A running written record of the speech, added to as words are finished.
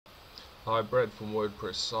Hi, Brad from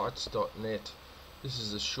WordPressSites.net. This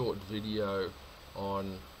is a short video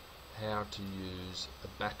on how to use a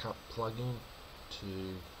backup plugin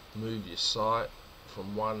to move your site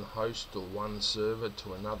from one host or one server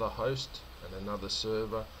to another host and another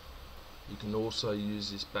server. You can also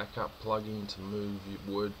use this backup plugin to move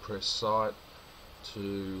your WordPress site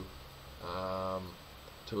to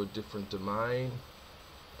a different domain.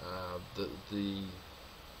 The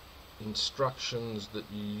instructions that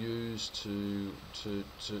you use to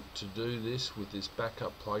do this with this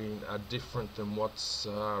backup plugin are different than what's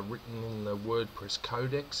written in the WordPress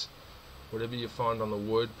codex. Whatever you find on the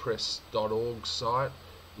WordPress.org site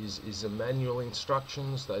is the manual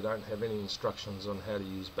instructions. They don't have any instructions on how to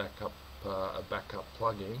use a backup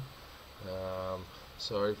plugin.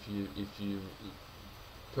 So if you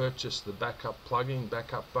purchase the backup plugin,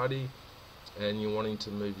 Backup Buddy, and you're wanting to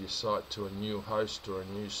move your site to a new host or a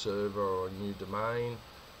new server or a new domain,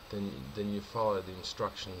 then you follow the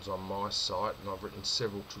instructions on my site, and I've written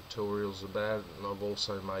several tutorials about it, and I've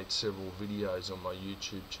also made several videos on my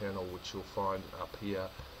YouTube channel which you'll find up here.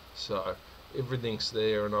 So everything's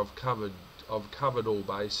there, and I've covered all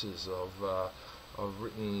bases. I've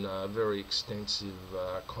written very extensive,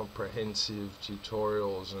 comprehensive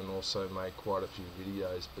tutorials, and also made quite a few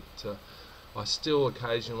videos, but I still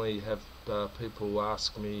occasionally have people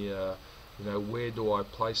ask me, where do I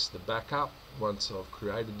place the backup once I've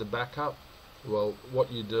created the backup? Well,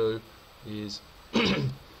 what you do is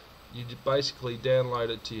you basically download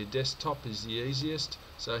it to your desktop is the easiest.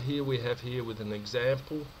 So here we have here with an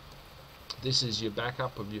example. This is your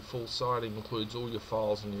backup of your full site. It includes all your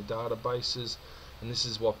files and your databases, and this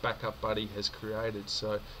is what Backup Buddy has created.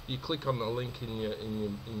 So you click on the link in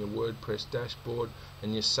your WordPress dashboard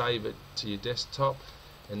and you save it to your desktop,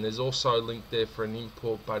 and there's also a link there for an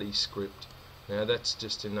Import Buddy script. Now that's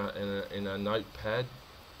just in a notepad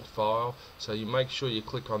file, so you make sure you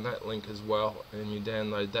click on that link as well, and you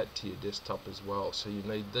download that to your desktop as well. So you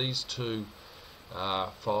need these two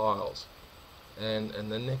files, and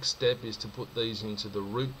the next step is to put these into the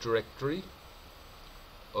root directory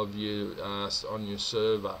of you on your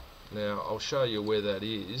server. Now I'll show you where that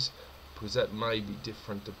is, because that may be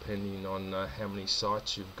different depending on how many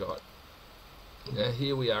sites you've got. Now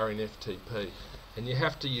here we are in FTP, and you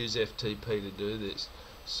have to use FTP to do this.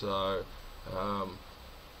 So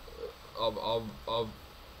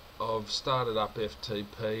I've started up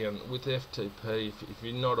FTP, and with FTP, if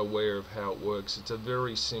you're not aware of how it works, it's a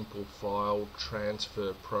very simple file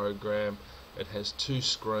transfer program. It has two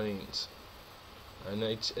screens, and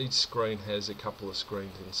each screen has a couple of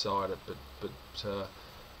screens inside it, but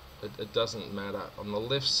it doesn't matter. On the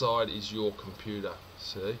left side is your computer.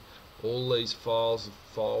 See, all these files,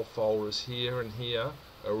 file folders here and here,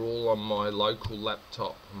 are all on my local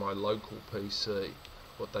laptop, my local PC,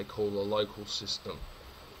 what they call a local system.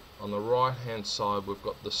 On the right hand side we've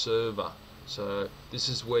got the server. So this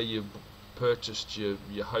is where you've purchased your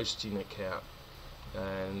hosting account,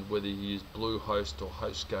 and whether you use Bluehost or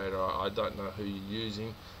HostGator, I don't know who you're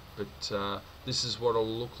using, but this is what it'll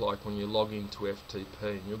look like when you log into FTP.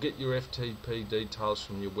 And you'll get your FTP details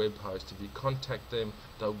from your web host. If you contact them,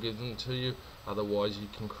 they'll give them to you. Otherwise, you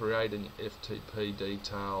can create an FTP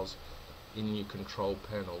details in your control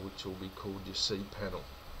panel, which will be called your cPanel,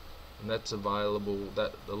 and that's available.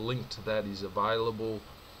 The link to that is available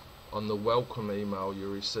on the welcome email you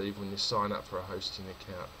receive when you sign up for a hosting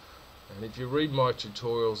account. And if you read my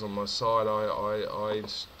tutorials on my site, I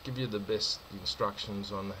give you the best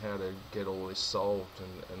instructions on how to get all this solved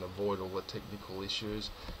and avoid all the technical issues.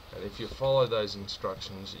 And if you follow those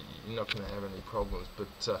instructions, you're not going to have any problems.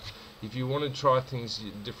 But if you want to try things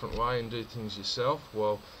a different way and do things yourself,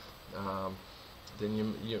 well, then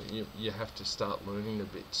you have to start learning a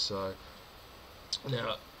bit. So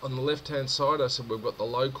now on the left hand side, I said we've got the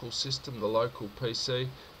local system, the local PC.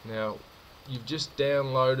 Now you've just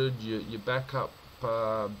downloaded your Backup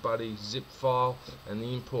Buddy zip file and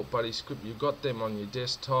the Import Buddy script. You've got them on your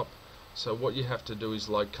desktop, so what you have to do is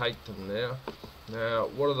locate them now. Now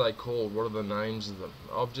what are they called? What are the names of them?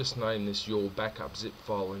 I've just named this your backup zip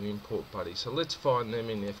file in Import Buddy. So let's find them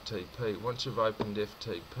in FTP. Once you've opened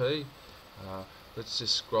FTP, let's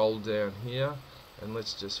just scroll down here and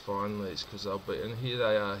let's just find these, because they'll be, and here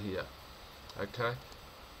they are here. Okay,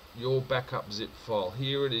 your backup zip file,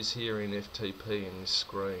 here it is here in FTP in this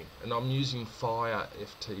screen, and I'm using Fire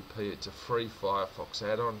FTP. It's a free Firefox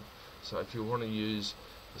add-on, so if you want to use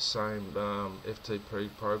the same FTP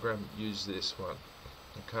program, use this one.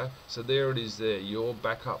 Okay, so there it is there, your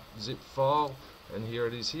backup zip file, and here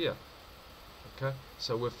it is here. Okay,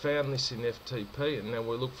 so we've found this in FTP, and now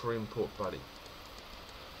we'll look for Import Buddy.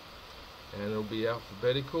 and it'll be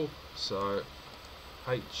alphabetical. So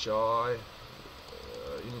HI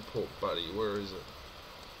import buddy, where is it?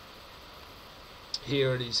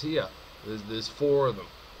 Here it is here. There's 4 of them.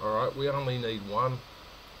 Alright, we only need 1.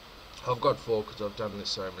 I've got 4 because I've done this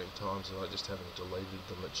so many times and I just haven't deleted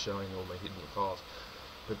them. It's showing all my hidden files.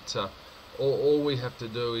 But all we have to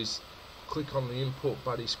do is click on the import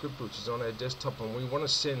buddy script, which is on our desktop, and we want to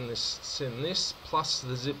send this plus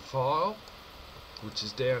the zip file, which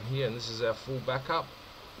is down here, and this is our full backup,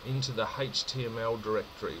 into the HTML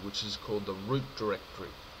directory, which is called the root directory.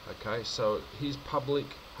 Okay, so here's public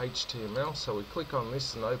HTML, so we click on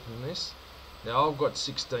this and open this. Now I've got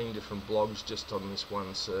 16 different blogs just on this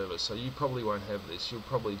one server, so you probably won't have this, you'll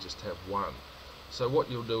probably just have one. So what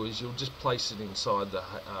you'll do is you'll just place it inside the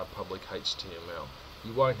public HTML.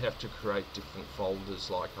 You won't have to create different folders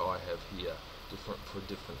like I have here, for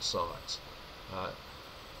different sites.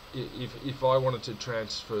 If I wanted to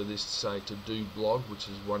transfer this, say, to do blog, which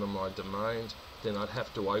is one of my domains, then I'd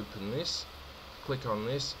have to open this, click on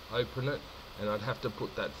this, open it, and I'd have to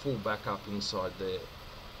put that full backup inside there.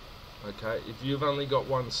 Okay, if you've only got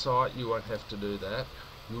one site, you won't have to do that.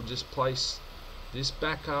 You'll just place this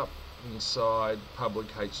backup inside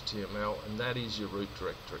public HTML, and that is your root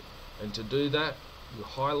directory. And to do that, you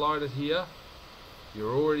highlight it here.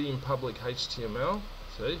 You're already in public HTML,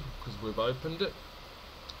 see, because we've opened it,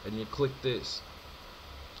 and you click this,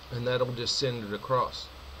 and that'll just send it across.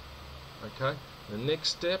 Okay, the next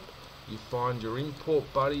step, you find your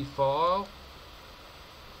import buddy file,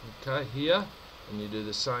 okay, here, and you do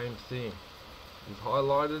the same thing. You've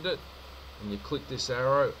highlighted it, and you click this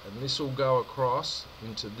arrow, and this will go across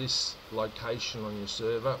into this location on your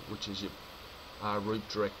server, which is your root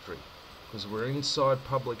directory, because we're inside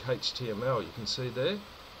public HTML. You can see there,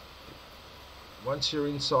 once you're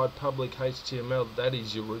inside public HTML, that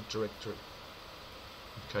is your root directory.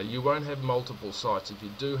 Okay, you won't have multiple sites. If you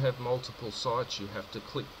do have multiple sites, you have to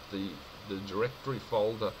click the directory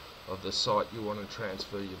folder of the site you want to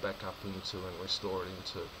transfer your backup into and restore it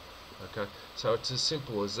into. Okay, so it's as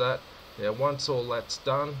simple as that. Now once all that's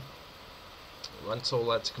done, once all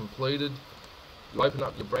that's completed, you open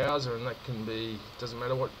up your browser, and that can be, doesn't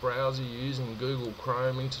matter what browser you're using, Google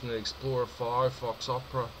Chrome, Internet Explorer, Firefox,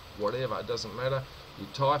 Opera, whatever, it doesn't matter. You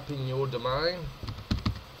type in your domain.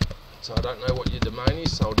 So I don't know what your domain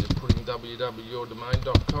is, so I'll just put in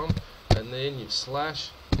www.yourdomain.com, and then you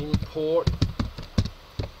 / import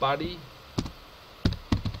buddy.php.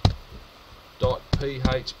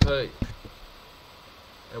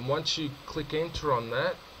 And once you click enter on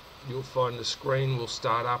that, you'll find the screen will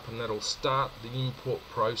start up, and that'll start the import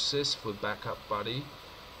process for Backup Buddy,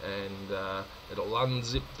 and it'll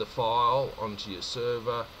unzip the file onto your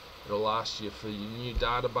server. It'll ask you for your new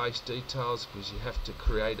database details, because you have to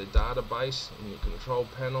create a database in your control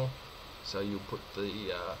panel. So you'll put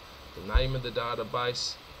the name of the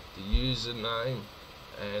database, the username,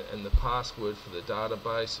 and the password for the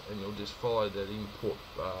database, and you'll just follow that import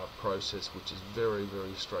process, which is very,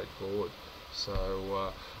 very straightforward.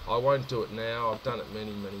 So I won't do it now. I've done it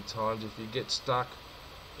many times. If you get stuck,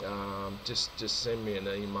 just send me an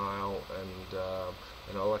email,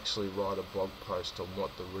 and I'll actually write a blog post on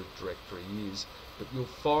what the root directory is. But you'll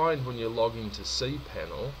find when you log into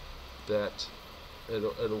cPanel that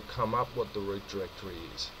it'll come up what the root directory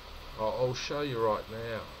is. I'll show you right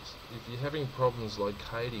now. If you're having problems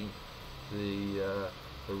locating the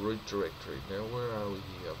root directory, now where are we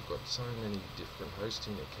here? I've got so many different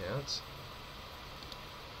hosting accounts.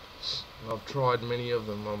 I've tried many of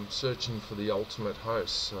them. I'm searching for the ultimate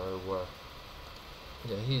host. So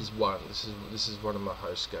yeah, here's one. This is one of my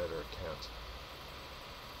HostGator accounts.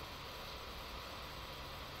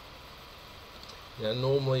 Now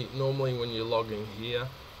normally when you're logging here,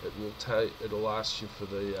 it'll ask you for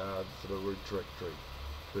the root directory,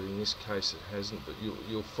 but in this case it hasn't. But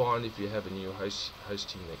you'll find if you have a new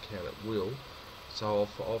hosting account, it will. So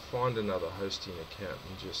I'll find another hosting account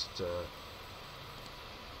and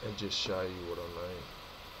just show you what I mean.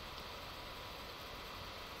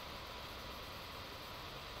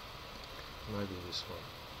 Maybe this one.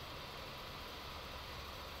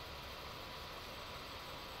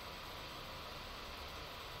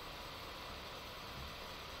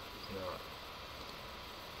 No.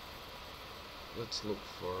 Let's look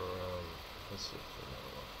for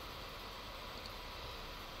another one.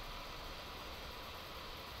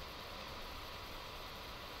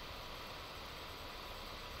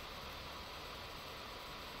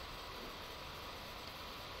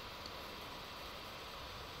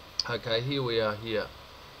 Okay, here we are here.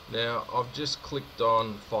 Now I've just clicked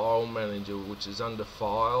on File Manager, which is under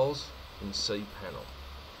Files in cPanel.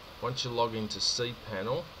 Once you log into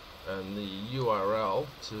cPanel, and the URL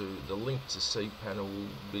to the link to cPanel will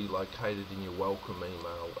be located in your welcome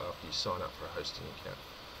email after you sign up for a hosting account.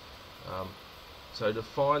 So to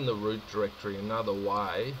find the root directory another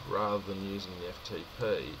way rather than using the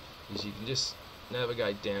FTP is you can just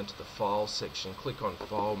navigate down to the file section, click on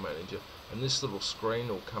File Manager, and this little screen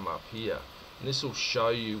will come up here, and this will show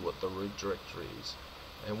you what the root directory is.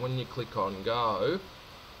 And when you click on Go,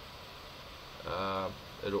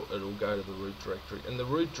 it'll go to the root directory, and the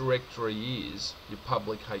root directory is your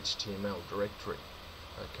public HTML directory.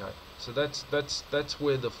 Okay, so that's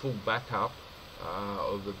where the full backup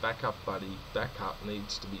of the Backup Buddy backup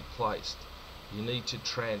needs to be placed. You need to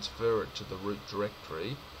transfer it to the root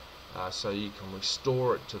directory so you can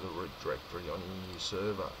restore it to the root directory on your new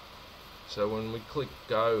server. So when we click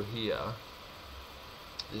Go here,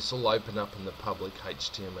 this will open up in the public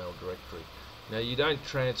HTML directory. Now you don't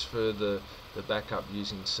transfer the backup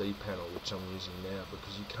using cPanel, which I'm using now,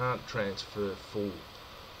 because you can't transfer full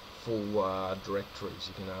directories.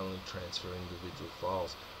 You can only transfer individual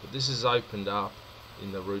files. But this is opened up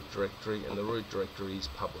in the root directory, and the root directory is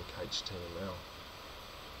public HTML.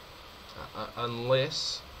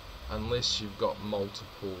 Unless you've got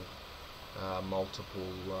multiple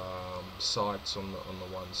sites on the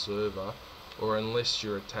one server, or unless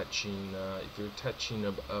you're attaching if you're attaching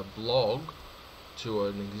a blog to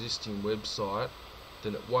an existing website,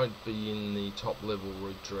 then it won't be in the top level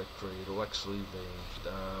root directory. It'll actually be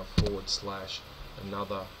 /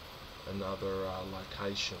 another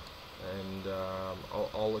location, and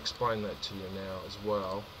I'll explain that to you now as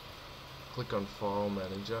well. Click on File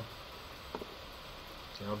Manager.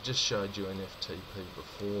 Now, I've just showed you an FTP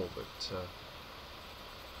before, but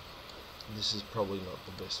this is probably not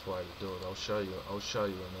the best way to do it. I'll show you an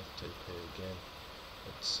FTP again.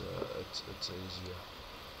 It's easier.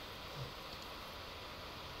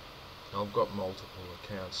 I've got multiple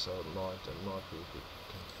accounts, so it might be a bit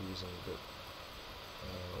confusing, but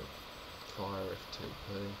Fire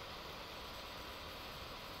FTP.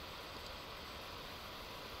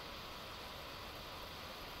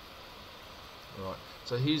 Right.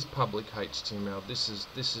 So here's public HTML. This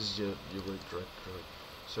is your root directory.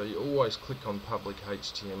 So you always click on public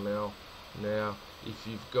HTML. Now, if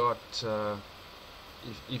you've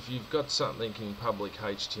got something in public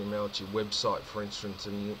HTML, it's your website, for instance,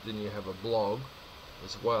 and then you have a blog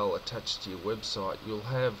as well attached to your website, you'll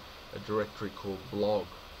have a directory called blog.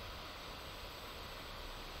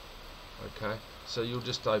 Okay, so you'll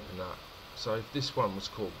just open up. So if this one was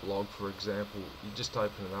called blog, for example, you just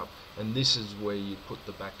open it up, and this is where you put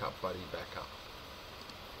the Backup Buddy backup.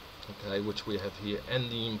 Okay, which we have here, and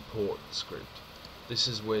the import script. This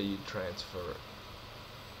is where you transfer it.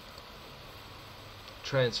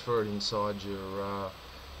 Transfer it inside your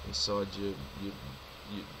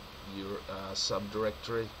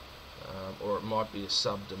subdirectory, or it might be a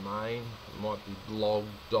subdomain. It might be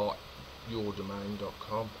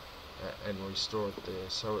blog.yourdomain.com, and restore it there.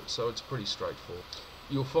 So it's pretty straightforward.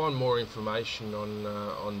 You'll find more information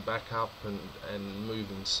on backup and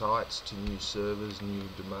moving sites to new servers, new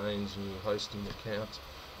domains, new hosting accounts.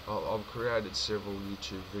 I've created several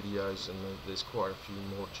YouTube videos, and there's quite a few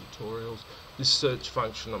more tutorials. This search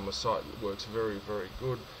function on my site works very, very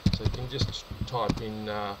good. So you can just type in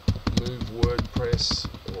move WordPress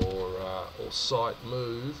or site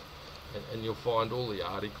move, and you'll find all the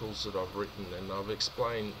articles that I've written, and I've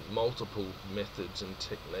explained multiple methods and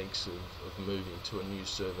techniques of moving to a new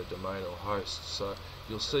server, domain or host. So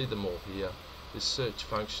you'll see them all here. This search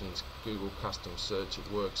function's Google Custom Search. It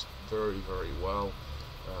works very, very well.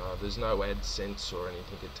 There's no AdSense or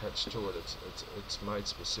anything attached to it. It's made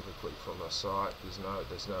specifically for my site. There's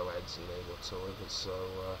no ads in there whatsoever. So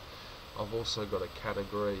I've also got a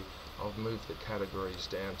category. I've moved the categories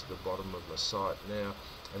down to the bottom of my site now,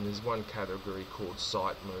 and there's one category called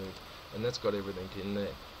Site Move, and that's got everything in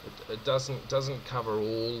there. It doesn't cover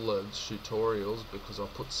all the tutorials, because I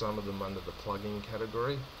put some of them under the plugin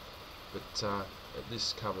category, but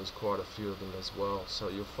this covers quite a few of them as well. So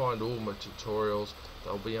you'll find all my tutorials.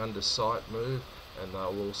 They'll be under Site Move, and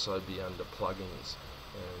they'll also be under plugins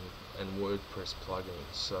and WordPress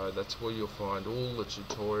plugins. So that's where you'll find all the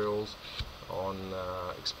tutorials on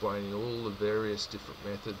explaining all the various different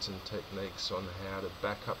methods and techniques on how to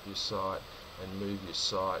back up your site and move your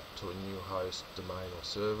site to a new host, domain or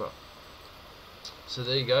server. So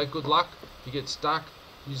there you go. Good luck. If you get stuck,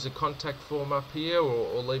 use the contact form up here,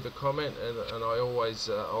 or leave a comment, and I always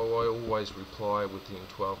reply within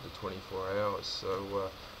 12 to 24 hours.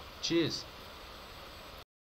 So cheers.